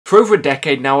For over a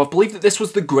decade now, I've believed that this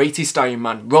was the greatest Iron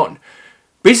Man run.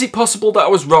 But is it possible that I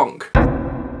was wrong?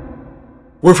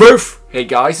 Woof woof! Hey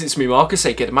guys, it's me Marcus,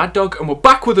 aka the Mad Dog, and we're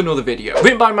back with another video.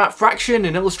 Written by Matt Fraction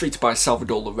and illustrated by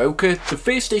Salvador Larroca, the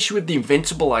first issue of the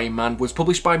Invincible Iron Man was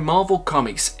published by Marvel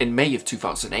Comics in May of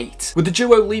 2008, with the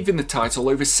duo leaving the title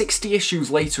over 60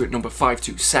 issues later at number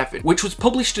 527, which was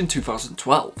published in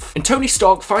 2012. And Tony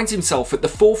Stark finds himself at the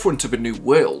forefront of a new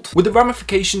world. With the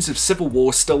ramifications of Civil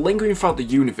War still lingering throughout the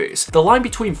universe, the line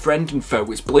between friend and foe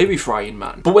is blurry for Iron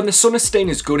Man. But when the Son of Stein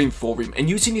is gunning for him and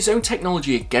using his own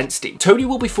technology against him, Tony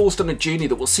will be forced on a journey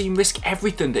that will see him risk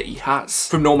everything that he has.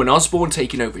 From Norman Osborn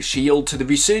taking over S.H.I.E.L.D. to the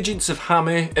resurgence of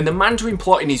Hammer and the Mandarin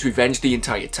plotting his revenge the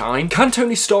entire time, can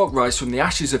Tony Stark rise from the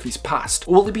ashes of his past,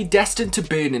 or will he be destined to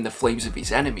burn in the flames of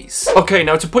his enemies? Okay,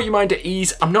 now to put your mind at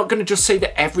ease, I'm not going to just say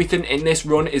that everything in this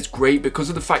run is great because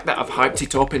of the fact that I've hyped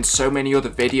it up in so many other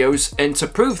videos, and to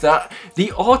prove that,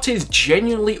 the art is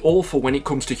genuinely awful when it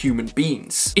comes to human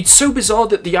beings. It's so bizarre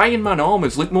that the Iron Man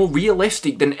armors look more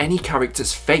realistic than any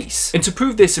character's face, and to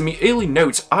prove this in my early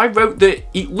notes, I wrote that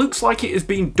it looks like it is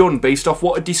being done based off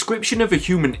what a description of a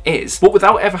human is, but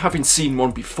without ever having seen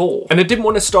one before. And I didn't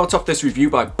want to start off this review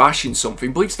by bashing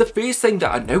something, but it's the first thing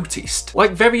that I noticed.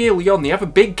 Like, very early on, they have a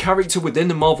big character within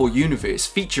the Marvel Universe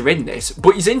feature in this,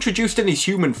 but he's introduced in his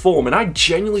human form, and I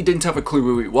genuinely didn't have a clue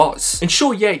who it was. And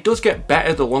sure, yeah, it does get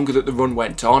better the longer that the run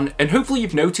went on, and hopefully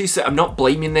you've noticed that I'm not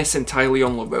blaming this entirely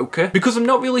on Larroca, because I'm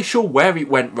not really sure where it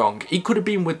went wrong. It could have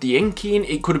been with the inking,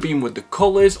 it could have been with the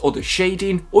colours, or the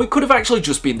shading, or it could have actually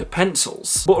just been the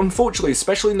pencils. But unfortunately,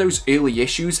 especially in those early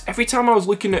issues, every time I was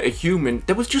looking at a human,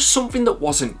 there was just something that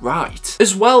wasn't right.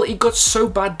 As well, it got so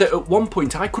bad that at one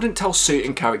point I couldn't tell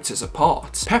certain characters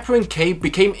apart. Pepper and Cable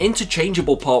became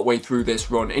interchangeable partway through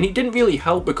this run, and it didn't really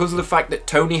help because of the fact that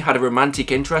Tony had a romantic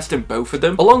interest in both of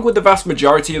them, along with the vast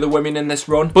majority of the women in this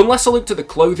run. But unless I looked at the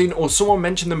clothing or someone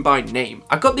mentioned them by name,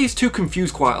 I got these two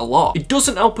confused quite a lot. It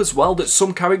doesn't help as well that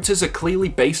some characters are clearly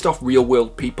based off real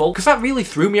world people, because that really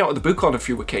threw me out of the book on a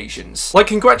few occasions. Like,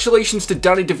 congratulations to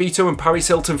Danny DeVito and Paris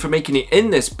Hilton for making it in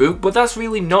this book, but that's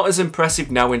really not as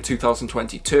impressive now in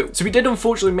 2022. So we did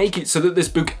unfortunately make it so that this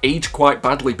book aged quite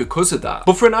badly because of that.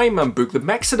 But for an Iron Man book, the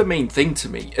mechs are the main thing to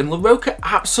me, and Larroca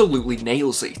absolutely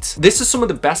nails it. This is some of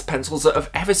the best pencils that I've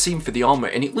ever seen for the armor,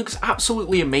 and it looks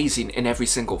absolutely amazing in every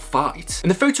single fight.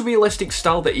 And the photorealistic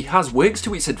style that he has works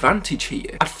to its advantage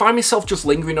here. I'd find myself just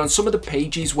lingering on some of the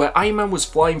pages where Iron Man was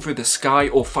flying through the sky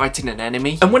or fighting an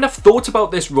enemy, and when I've thought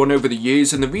about this run over the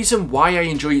years and the reason why I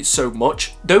enjoy it so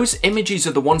much, those images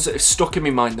are the ones that have stuck in my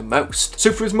mind the most.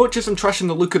 So for as much as I'm trashing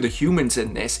the look of the humans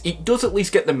in this, it does at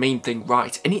least get the main thing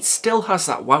right, and it still has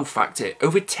that wow factor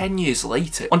over 10 years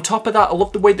later. On top of that, I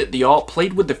love the way that the art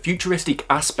played with the futuristic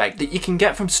aspect that you can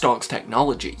get from Stark's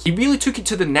technology. He really took it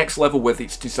to the next level with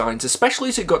its designs, especially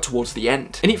as it got towards the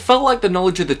end. And it felt like the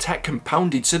knowledge of the tech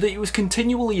compounded so that it was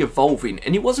continually evolving,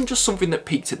 and it wasn't just something that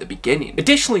peaked at the beginning.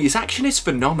 Additionally, his action is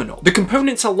phenomenal. The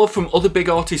components I love from other big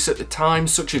artists at the time,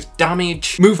 such as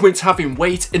damage, movements having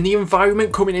weight, and the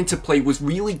environment coming into play was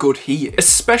really good here.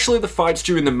 Especially the fights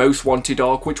during the Most Wanted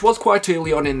arc, which was quite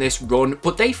early on in this run,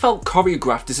 but they felt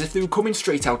choreographed as if they were coming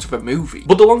straight out of a movie.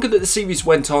 But the longer that the series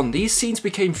went on, these scenes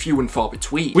became few and far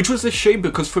between, which was a shame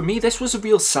because for me this was a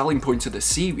real selling point of the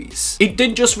series. It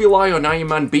didn't just rely on Iron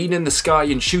Man being in the sky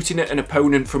and shooting at an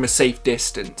opponent from a safe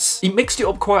distance. He mixed it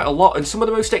up quite a lot, and some of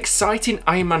the most exciting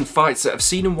Iron Man fights that I've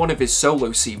seen in one of his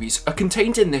solo series are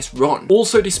contained in this run.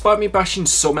 Also, despite me bashing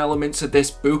some elements of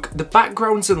this book, the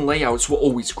backgrounds and layouts were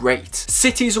always great.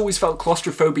 Cities always felt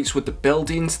claustrophobic with the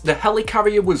buildings, the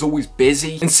helicarrier was always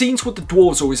busy, and scenes with the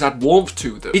dwarves always had warmth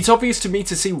to them. It's obvious to me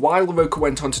to see why Larroca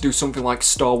went on to do something like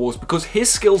Star Wars, because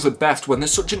his skills are best when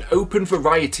there's such an open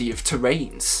variety of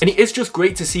terrains. And it is just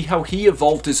great to see how he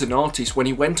evolved as an artist when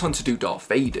he went on to do Darth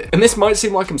Vader. And this might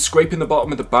seem like I'm scraping the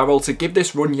bottom of the barrel to give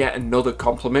this run yet another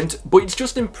compliment, but it's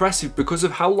just impressive because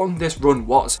of how long this run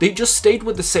was. They just stayed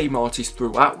with the same artist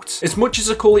throughout. As much as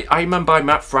I call it Iron Man by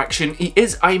Matt Fraction, it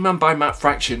is Iron Man by Matt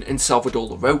Fraction and Salvador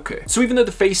Larroca. So even though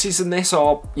the faces in this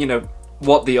are, you know,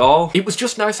 what they are, it was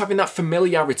just nice having that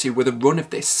familiarity with a run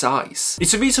of this size.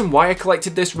 It's the reason why I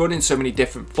collected this run in so many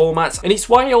different formats, and it's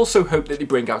why I also hope that they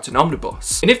bring out an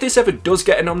omnibus. And if this ever does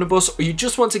get an omnibus, or you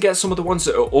just want to get some of the ones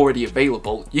that are already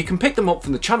available, you can pick them up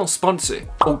from the channel sponsor,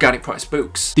 Organic Price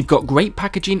Books. They've got great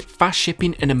packaging, fast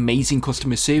shipping, and amazing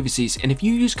customer services, and if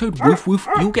you use code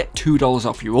WOOFWOOF, you'll get $2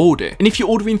 off your order. And if you're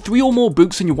ordering 3 or more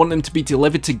books and you want them to be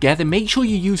delivered together, make sure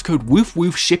you use code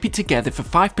WOOFWOOF, ship it together for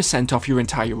 5% off your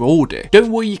entire order. Don't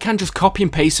worry, you can just copy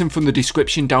and paste them from the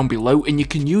description down below and you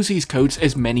can use these codes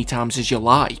as many times as you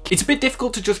like. It's a bit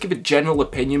difficult to just give a general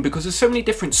opinion because there's so many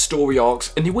different story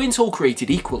arcs and they weren't all created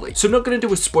equally. So I'm not going to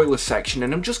do a spoiler section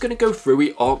and I'm just going to go through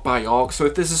it arc by arc, so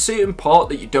if there's a certain part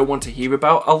that you don't want to hear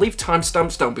about, I'll leave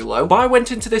timestamps down below. But I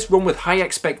went into this run with high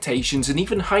expectations and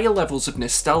even higher levels of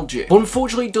nostalgia, but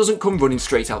unfortunately it doesn't come running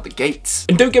straight out the gates.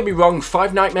 And don't get me wrong,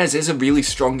 Five Nightmares is a really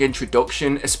strong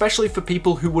introduction, especially for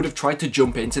people who would have tried to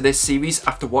jump into this series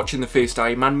after watching the first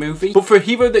Iron Man movie. But for a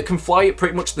hero that can fly at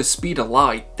pretty much the speed of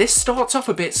light, this starts off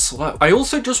a bit slow. I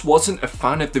also just wasn't a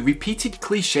fan of the repeated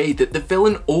cliche that the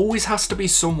villain always has to be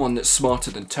someone that's smarter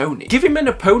than Tony. Give him an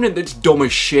opponent that's dumb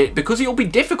as shit, because it'll be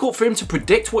difficult for him to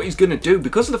predict what he's gonna do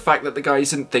because of the fact that the guy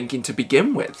isn't thinking to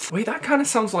begin with. Wait, that kind of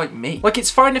sounds like me. Like,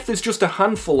 it's fine if there's just a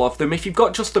handful of them. If you've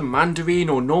got just the Mandarin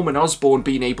or Norman Osborn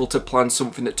being able to plan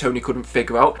something that Tony couldn't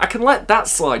figure out, I can let that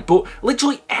slide, but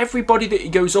literally everybody that he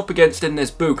goes up against in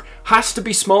this book has to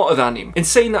be smarter than him. In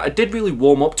saying that, I did really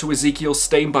warm up to Ezekiel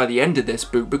Stane by the end of this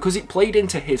book because it played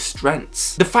into his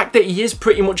strengths. The fact that he is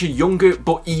pretty much a younger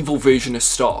but evil version of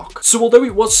Stark. So although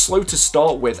it was slow to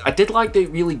start with, I did like that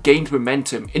it really gained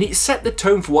momentum and it set the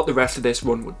tone for what the rest of this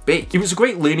run would be. It was a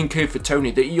great learning curve for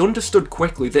Tony that he understood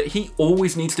quickly that he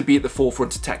always needs to be at the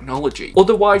forefront of technology.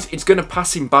 Otherwise, it's going to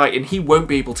pass him by and he won't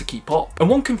be able to keep up. And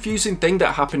one confusing thing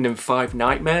that happened in Five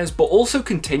Nightmares, but also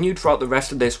continued throughout the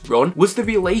rest of this run, was the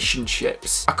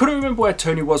relationships. I couldn't remember where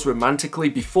Tony was romantically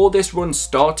before this run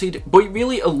started, but it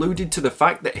really alluded to the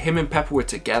fact that him and Pepper were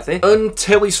together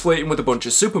until he's flirting with a bunch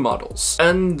of supermodels.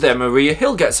 And then Maria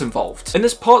Hill gets involved. And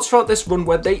there's parts throughout this run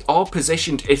where they are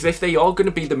positioned as if they are going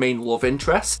to be the main love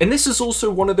interest. And this is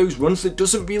also one of those runs that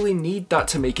doesn't really need that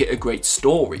to make it a great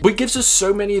story. But it gives us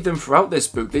so many of them throughout this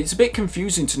book that it's a bit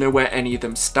confusing to know where any of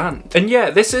them stand. And yeah,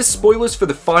 this is spoilers for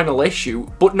the final issue,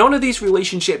 but none of these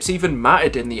relationships even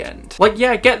mattered in the end. Like,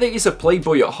 yeah, I get that he's a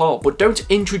playboy at heart, but don't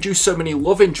introduce so many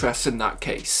love interests in that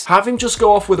case. Have him just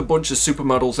go off with a bunch of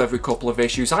supermodels every couple of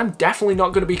issues, I'm definitely not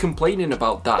going to be complaining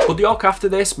about that. But the arc after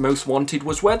this, Most Wanted,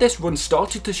 was where this run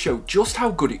started to show just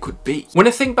how good it could be. When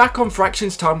I think back on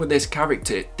Fraction's time with this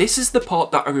character, this is the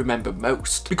part that I remember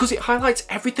most, because it highlights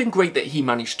everything great that he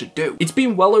managed to do. It's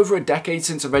been well over a decade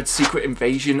since I read Secret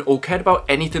Invasion or cared about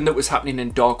anything that was happening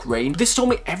in Dark Reign. This told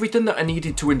me everything that I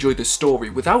needed to enjoy the story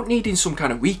without needing some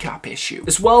kind of recap issue.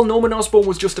 As well, Norman Osborn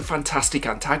was just a fantastic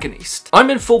antagonist. I'm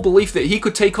in full belief that he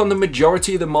could take on the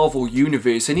majority of the Marvel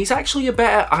universe, and he's actually a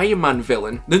better Iron Man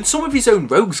villain than some of his own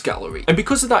rogues gallery. And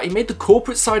because of that, he made the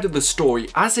corporate side of the story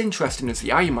as interesting as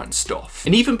the Iron Man stuff.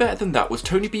 And even better than that was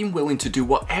Tony being willing to do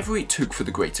whatever it took for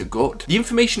the greater good. The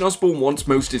information Osborn wants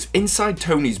most is inside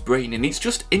Tony's brain, and it's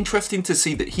just interesting to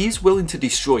see that he's willing to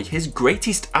destroy his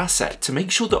greatest asset to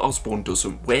make sure that Osborn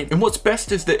doesn't win. And what's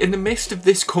best is that in the midst of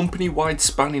this company-wide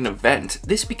spanning event,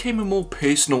 this became a more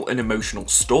personal and emotional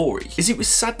story, as it was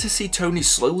sad to see Tony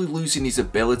slowly losing his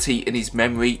ability and his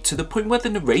memory to the point where the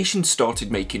narration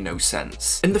started making no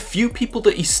sense. And the few people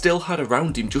that he still had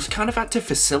around him just kind of had to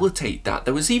facilitate that.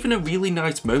 There was even a really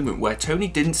nice moment where Tony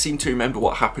didn't seem to remember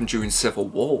what happened during Civil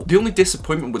War. The only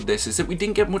disappointment with this is that we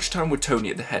didn't get much time with Tony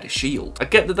at the head of S.H.I.E.L.D. I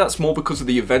get that that's more because of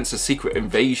the events of Secret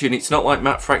Invasion. It's not like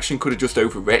Matt Fraction could have just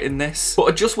overwritten this, but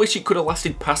I just wish it could have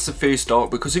lasted past the first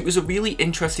arc because it was a really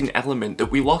interesting element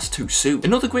that we lost too soon.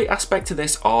 Another great aspect to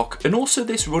this arc, and also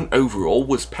this run overall,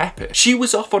 was Pepper. She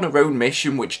was off on her own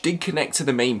mission which did connect to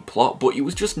the main plot, but it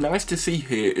was just nice to see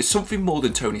her as something more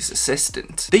than Tony's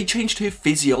assistant. They changed her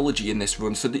physiology in this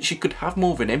run so that she could have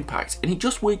more of an impact, and it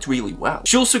just worked really well.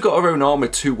 She also got her own armor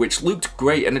too, which looked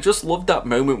great, and I just loved that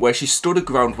moment where she stood her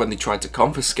ground when they tried to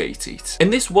confiscate it.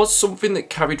 And this was something that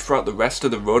carried throughout the rest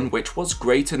of the run, which was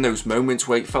great in those moments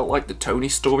where it felt like the Tony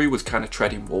story was kind of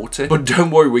treading water. But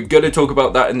don't worry, we're gonna talk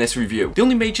about that in this review. The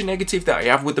only major negative that I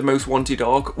have with the Most Wanted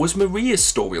arc was Maria's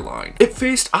storyline. At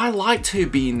first, I liked her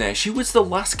being there. She was the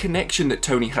last connection that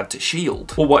Tony had to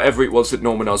S.H.I.E.L.D., or whatever it was that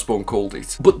Norman Osborn called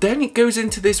it. But then it goes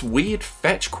into this weird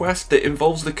fetch quest that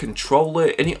involves the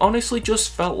controller, and it honestly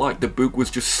just felt like the book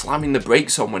was just slamming the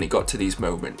brakes on when it got to these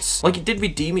moments. Like, it did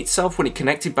redeem itself when it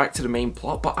connected back to the main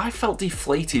plot, but I felt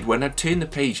deflated when I'd turn the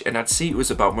page and I'd see it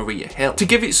was about Maria Hill. To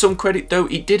give it some credit though,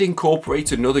 it did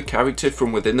incorporate another character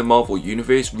from within the Marvel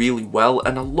universe really well,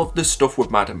 and I loved the stuff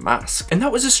with Madame Mask. And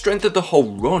that was the strength of the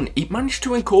whole run. It managed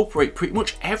to incorporate pretty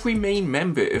much every main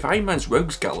member of Iron Man's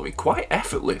rogues gallery quite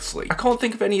effortlessly. I can't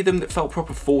think of any of them that felt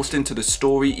proper forced into the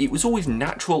story. It was always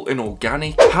natural and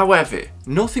organic. However,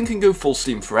 nothing can go full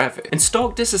steam forever, and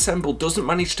Stark Disassembled doesn't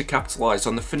manage to capitalise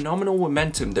on the phenomenal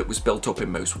momentum that was built up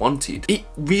in Most Wanted. It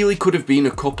really could have been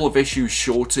a couple of issues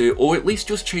shorter, or at least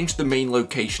just changed the main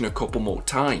location a couple more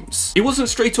times. It wasn't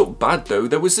straight up bad had though,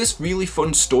 there was this really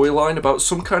fun storyline about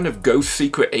some kind of ghost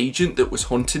secret agent that was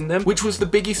hunting them, which was the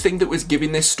biggest thing that was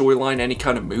giving this storyline any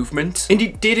kind of movement. And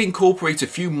it did incorporate a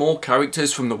few more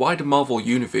characters from the wider Marvel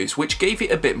universe, which gave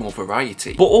it a bit more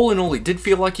variety. But all in all, it did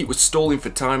feel like it was stalling for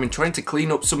time and trying to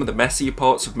clean up some of the messier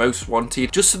parts of Most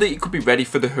Wanted, just so that it could be ready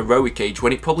for the heroic age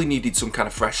when it probably needed some kind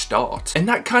of fresh start. And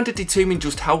that kind of determined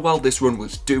just how well this run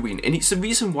was doing, and it's the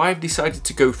reason why I've decided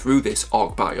to go through this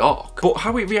arc by arc. But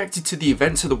how it reacted to the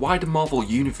events of the wider Marvel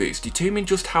universe determined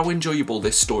just how enjoyable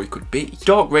this story could be.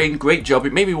 Dark Reign, great job,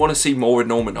 it made me want to see more of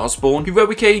Norman Osborn.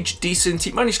 Heroic Age, decent,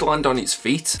 it managed to land on its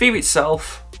feet. Fear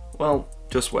itself, well,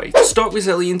 just wait. Stark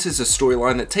Resilient is a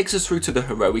storyline that takes us through to the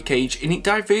heroic age, and it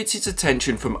diverts its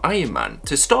attention from Iron Man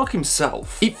to Stark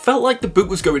himself. It felt like the book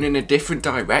was going in a different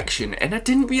direction, and I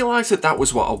didn't realise that that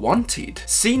was what I wanted.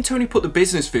 Seeing Tony put the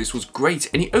business first was great,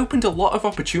 and it opened a lot of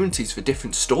opportunities for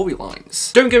different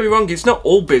storylines. Don't get me wrong, it's not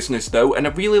all business though, and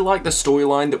I really like the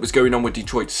storyline that was going on with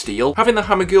Detroit Steel. Having the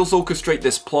Hammer Girls orchestrate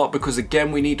this plot, because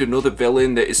again we need another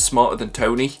villain that is smarter than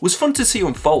Tony, was fun to see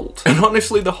unfold. And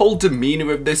honestly, the whole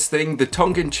demeanour of this thing, the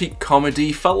tongue-in-cheek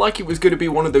comedy, felt like it was going to be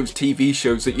one of those TV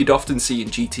shows that you'd often see in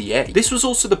GTA. This was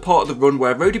also the part of the run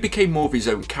where Rhodey became more of his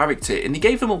own character, and they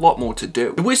gave him a lot more to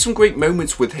do. There were some great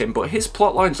moments with him, but his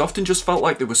plotlines often just felt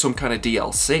like there was some kind of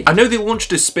DLC. I know they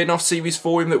launched a spin-off series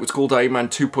for him that was called Iron Man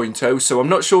 2.0, so I'm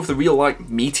not sure if the real like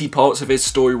meaty parts of his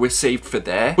story were saved for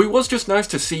there, but it was just nice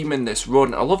to see him in this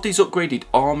run. I loved his upgraded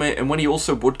armor and when he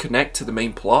also would connect to the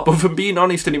main plot, but if I'm being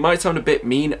honest, and it might sound a bit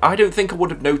mean, I don't think I would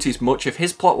have noticed much if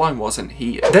his plotline wasn't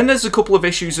here. Then there's a couple of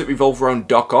issues that revolve around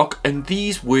Doc Ock, and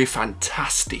these were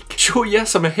fantastic. Sure,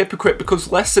 yes, I'm a hypocrite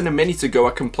because less than a minute ago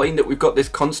I complained that we've got this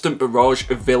constant barrage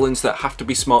of villains that have to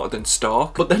be smarter than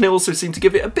Stark, but then I also seem to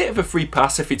give it a bit of a free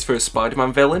pass if it's for a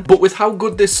Spider-Man villain. But with how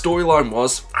good this storyline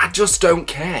was, I just don't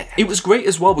care. It was great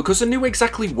as well because I knew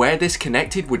exactly where this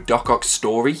connected with Doc Ock's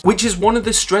story, which is one of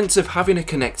the strengths of having a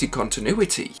connected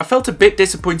continuity. I felt a bit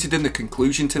disappointed in the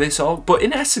conclusion to this arc, but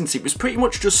in essence it was pretty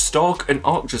much just Stark and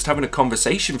Ock just having a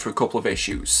conversation for a couple of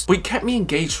issues. But it kept me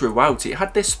engaged throughout. It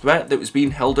had this threat that was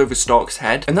being held over Stark's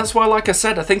head, and that's why, like I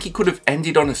said, I think it could have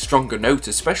ended on a stronger note,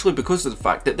 especially because of the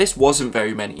fact that this wasn't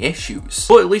very many issues.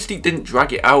 But at least it didn't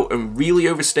drag it out and really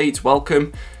overstay its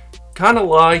welcome, kinda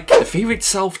like the Fear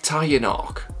Itself tie-in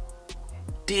arc.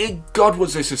 Dear God,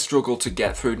 was this a struggle to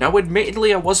get through. Now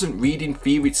admittedly I wasn't reading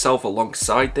Fear Itself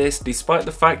alongside this, despite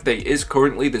the fact that it is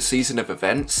currently the season of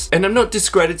events, and I'm not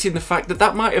discrediting the fact that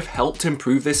that might have helped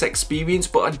improve this experience,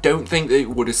 but I don't think that it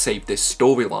would have saved this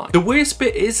storyline. The worst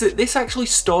bit is that this actually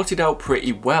started out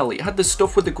pretty well. It had the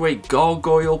stuff with the Great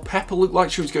Gargoyle, Pepper looked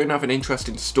like she was going to have an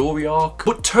interesting story arc,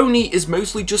 but Tony is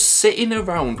mostly just sitting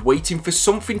around waiting for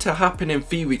something to happen in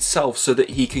Fear Itself so that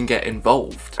he can get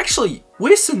involved. Actually,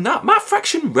 worse than that, Matt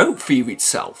Fraction wrote Fear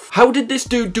Itself. How did this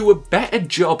dude do a better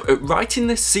job at writing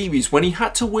this series when he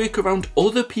had to work around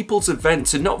other people's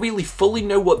events and not really fully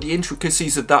know what the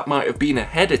intricacies of that might have been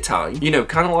ahead of time, you know,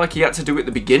 kind of like he had to do at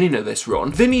the beginning of this run,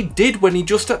 than he did when he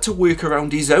just had to work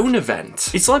around his own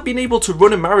event? It's like being able to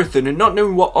run a marathon and not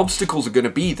knowing what obstacles are going to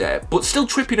be there, but still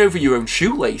tripping over your own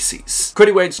shoelaces.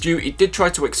 Credit where it's due, it did try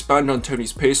to expand on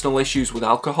Tony's personal issues with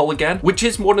alcohol again, which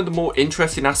is one of the more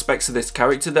interesting aspects of this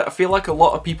character that I feel like a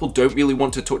lot of people don't really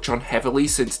want to touch on heavily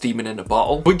since Demon in a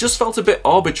Bottle, but it just felt a bit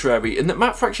arbitrary in that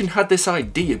Matt Fraction had this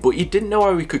idea but he didn't know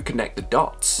how he could connect the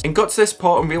dots, and got to this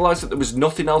part and realised that there was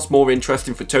nothing else more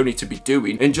interesting for Tony to be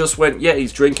doing and just went, yeah,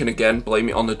 he's drinking again, blame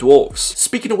it on the dwarves.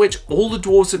 Speaking of which, all the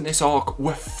dwarves in this arc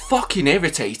were fucking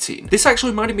irritating. This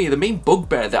actually reminded me of the main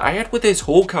bugbear that I had with his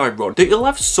Hawkeye run, that he'll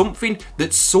have something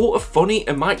that's sort of funny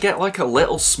and might get like a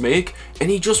little smirk and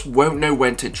he just won't know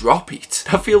when to drop it.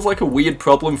 That feels like a weird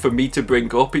problem for me to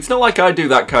bring up. It's not like I do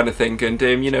that kind of thing, and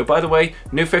you know, by the way,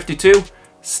 New 52,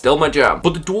 still my jam.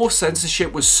 But the dwarf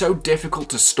censorship was so difficult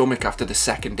to stomach after the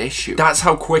second issue. That's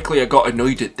how quickly I got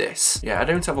annoyed at this. Yeah, I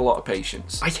don't have a lot of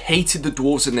patience. I hated the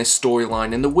dwarves in this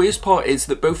storyline, and the worst part is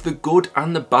that both the good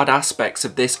and the bad aspects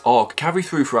of this arc carry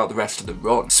through throughout the rest of the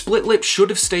run. Split Lip should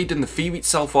have stayed in the Fear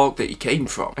Itself arc that he came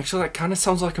from. Actually, that kind of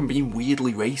sounds like I'm being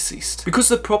weirdly racist, because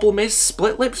the problem is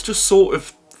Split Lip's just sort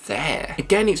of there.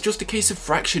 Again, it's just a case of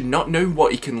Fraction not knowing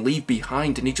what he can leave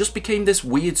behind, and he just became this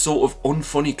weird sort of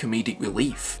unfunny comedic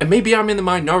relief. And maybe I'm in the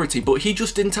minority, but he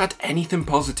just didn't add anything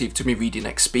positive to my reading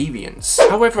experience.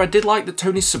 However, I did like that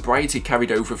Tony's sobriety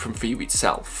carried over from Fear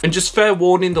Itself. And just fair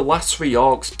warning, the last three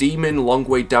arcs, Demon, Long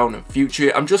Way Down and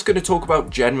Future, I'm just going to talk about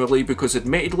generally because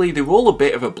admittedly they're all a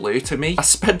bit of a blur to me. I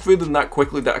sped through them that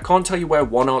quickly that I can't tell you where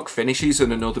one arc finishes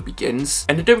and another begins,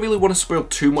 and I don't really want to spoil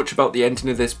too much about the ending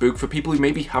of this book for people who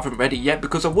maybe haven't haven't read it yet,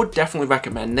 because I would definitely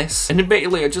recommend this. And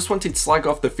admittedly, I just wanted to slag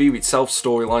off the Fear itself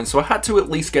storyline, so I had to at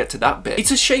least get to that bit.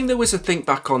 It's a shame there was a think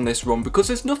back on this run, because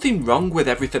there's nothing wrong with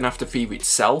everything after Fear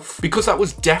itself, because that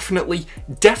was definitely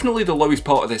the lowest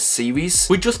part of this series.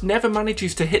 It just never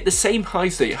manages to hit the same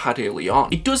highs that it had early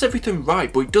on. It does everything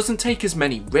right, but it doesn't take as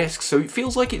many risks, so it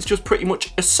feels like it's just pretty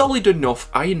much a solid enough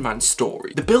Iron Man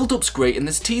story. The build-up's great, and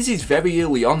there's teases very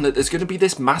early on that there's going to be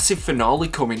this massive finale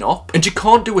coming up, and you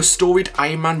can't do a storied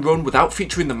Iron Man run without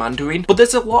featuring the Mandarin, but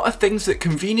there's a lot of things that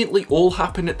conveniently all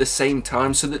happen at the same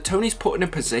time, so that Tony's put in a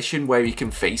position where he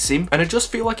can face him, and I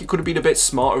just feel like it could have been a bit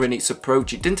smarter in its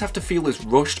approach. It didn't have to feel as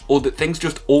rushed, or that things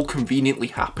just all conveniently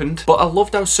happened. But I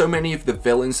loved how so many of the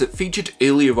villains that featured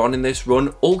earlier on in this run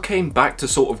all came back to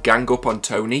sort of gang up on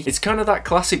Tony. It's kind of that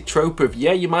classic trope of,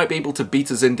 yeah, you might be able to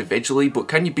beat us individually, but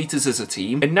can you beat us as a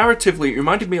team? And narratively, it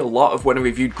reminded me a lot of when I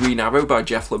reviewed Green Arrow by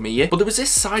Jeff Lemire, but there was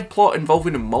this side plot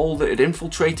involving a mole that had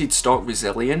infiltrated Stark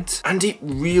Resilient, and it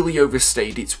really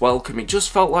overstayed its welcome. It just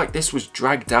felt like this was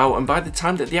dragged out, and by the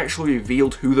time that they actually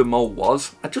revealed who the mole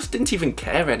was, I just didn't even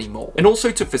care anymore. And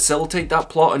also, to facilitate that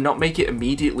plot and not make it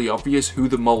immediately obvious who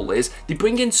the mole is, they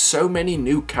bring in so many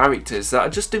new characters that I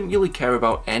just didn't really care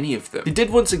about any of them. They did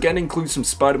once again include some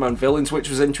Spider-Man villains, which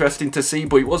was interesting to see,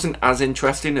 but it wasn't as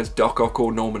interesting as Doc Ock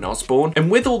or Norman Osborn.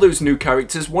 And with all those new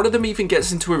characters, one of them even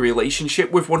gets into a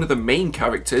relationship with one of the main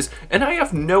characters, and I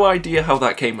have no idea how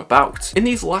that came about. In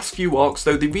these last few arcs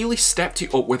though, they really stepped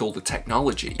it up with all the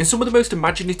technology, and some of the most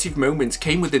imaginative moments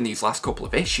came within these last couple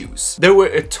of issues. There were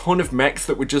a ton of mechs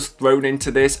that were just thrown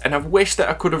into this, and I wish that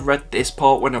I could have read this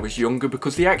part when I was younger,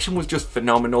 because the action was just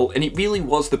phenomenal, and it really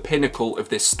was the pinnacle of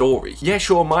this story. Yeah,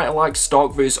 sure, I might have liked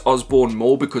Stark vs. Osborn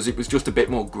more because it was just a bit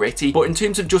more gritty, but in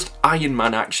terms of just Iron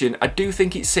Man action, I do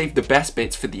think it saved the best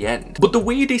bits for the end. But the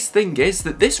weirdest thing is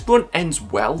that this run ends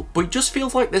well, but it just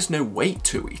feels like there's no weight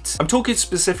to it. I'm talking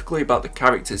specifically about the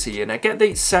characters here, and I get that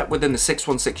it's set within the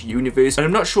 616 universe, and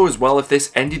I'm not sure as well if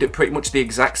this ended at pretty much the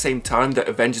exact same time that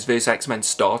Avengers vs X-Men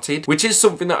started, which is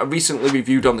something that I recently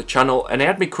reviewed on the channel, and I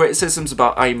had my criticisms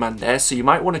about Iron Man there, so you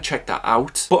might want to check that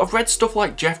out. But I've read stuff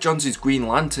like Jeff Johns' Green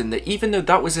Lantern that even though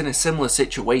that was in a similar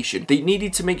situation, they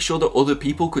needed to make sure that other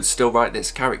people could still write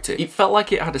this character. It felt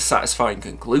like it had a satisfying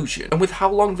conclusion, and with how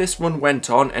long this run went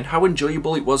on and how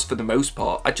enjoyable it was for the most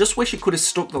part, I just wish it could have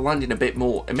stuck the landing a bit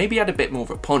more and maybe had a bit more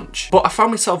of a punch. But I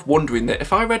found myself wondering that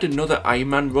if I read another Iron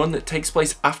Man run that takes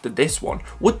place after this one,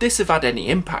 would this have had any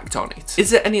impact on it? Is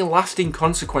there any lasting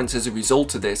consequence as a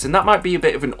result of this? And that might be a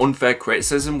bit of an unfair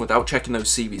criticism without checking those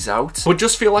series out, but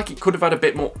just feel like it could have had a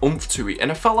bit more oomph to it,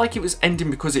 and I felt like it was ending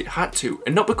because it had to,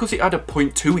 and not because it had a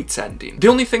point to its ending. The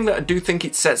only thing that I do think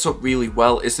it sets up really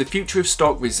well is the future of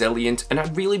Stark Resilient, and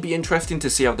I'd really be interested to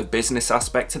see how the business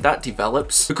aspect of that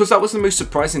develops, because that was the most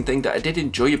surprising thing that I did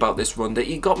enjoy about this run, that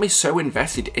it got me so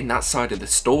invested in that side of the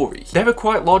story. There are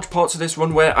quite large parts of this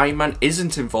run where Iron Man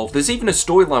isn't involved. There's even a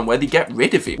storyline where they get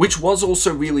rid of him, which was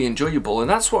also really enjoyable, and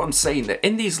that's what I'm saying, that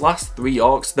in these last 3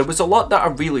 arcs there was a lot that I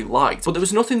really liked, but there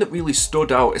was nothing that really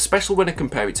stood out, especially when I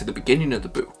compare it to the beginning of the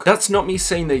book. That's not me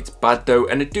saying that it's bad though,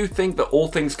 and I do think that all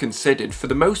things considered, for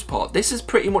the most part, this is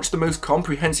pretty much the most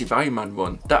comprehensive Iron Man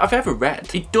run that I've ever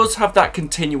read. It does have that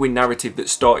continuing narrative that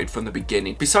started from the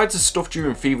beginning. Besides the stuff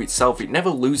during Fear itself, it never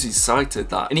loses sight of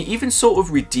that, and it even sort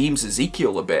of redeems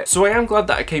Ezekiel a bit. So I am glad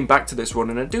that I came back to this run,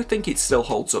 and I do think it still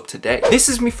holds up today. This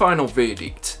is my final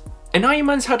verdict. And Iron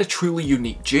Man's had a truly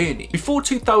unique journey. Before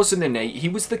 2008, he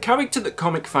was the character that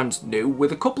comic fans knew,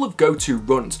 with a couple of go-to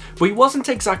runs, but he wasn't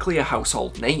exactly a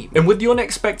household name. And with the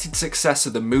unexpected success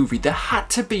of the movie, there had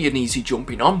to be an easy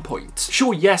jumping on point.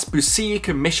 Sure, yes, Busiek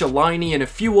and Michelini and a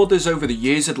few others over the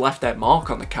years had left their mark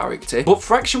on the character, but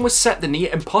Fraction was set the near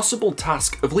impossible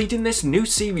task of leading this new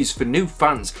series for new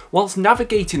fans, whilst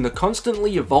navigating the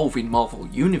constantly evolving Marvel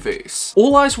universe.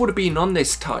 All eyes would have been on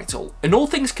this title, and all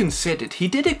things considered, he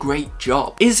did a great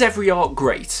job. Is every arc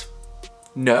great?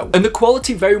 No. And the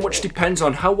quality very much depends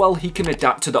on how well he can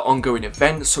adapt to the ongoing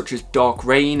events such as Dark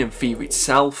Reign and Fear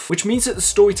itself, which means that the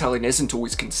storytelling isn't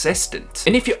always consistent.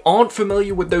 And if you aren't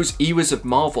familiar with those eras of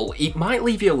Marvel, it might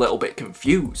leave you a little bit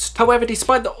confused. However,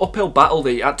 despite the uphill battle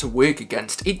that he had to work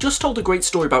against, it just told a great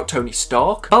story about Tony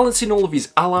Stark, balancing all of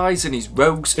his allies and his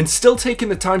rogues, and still taking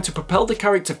the time to propel the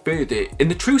character further in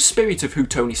the true spirit of who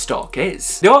Tony Stark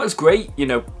is. The art is great, you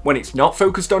know, when it's not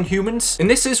focused on humans, and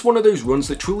this is one of those runs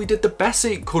that truly did the best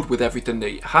it could with everything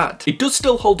that it had. It does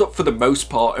still hold up for the most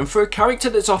part, and for a character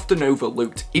that's often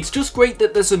overlooked, it's just great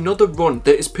that there's another run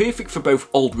that is perfect for both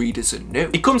old readers and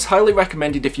new. It comes highly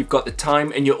recommended if you've got the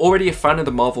time and you're already a fan of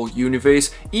the Marvel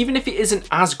universe, even if it isn't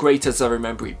as great as I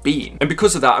remember it being. And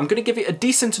because of that, I'm going to give it a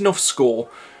decent enough score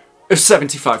of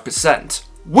 75%.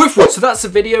 Woof woof. So that's the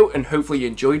video, and hopefully you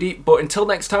enjoyed it. But until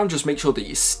next time, just make sure that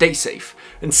you stay safe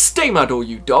and stay mad, all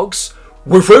you dogs.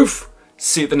 Woof woof.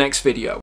 See you at the next video.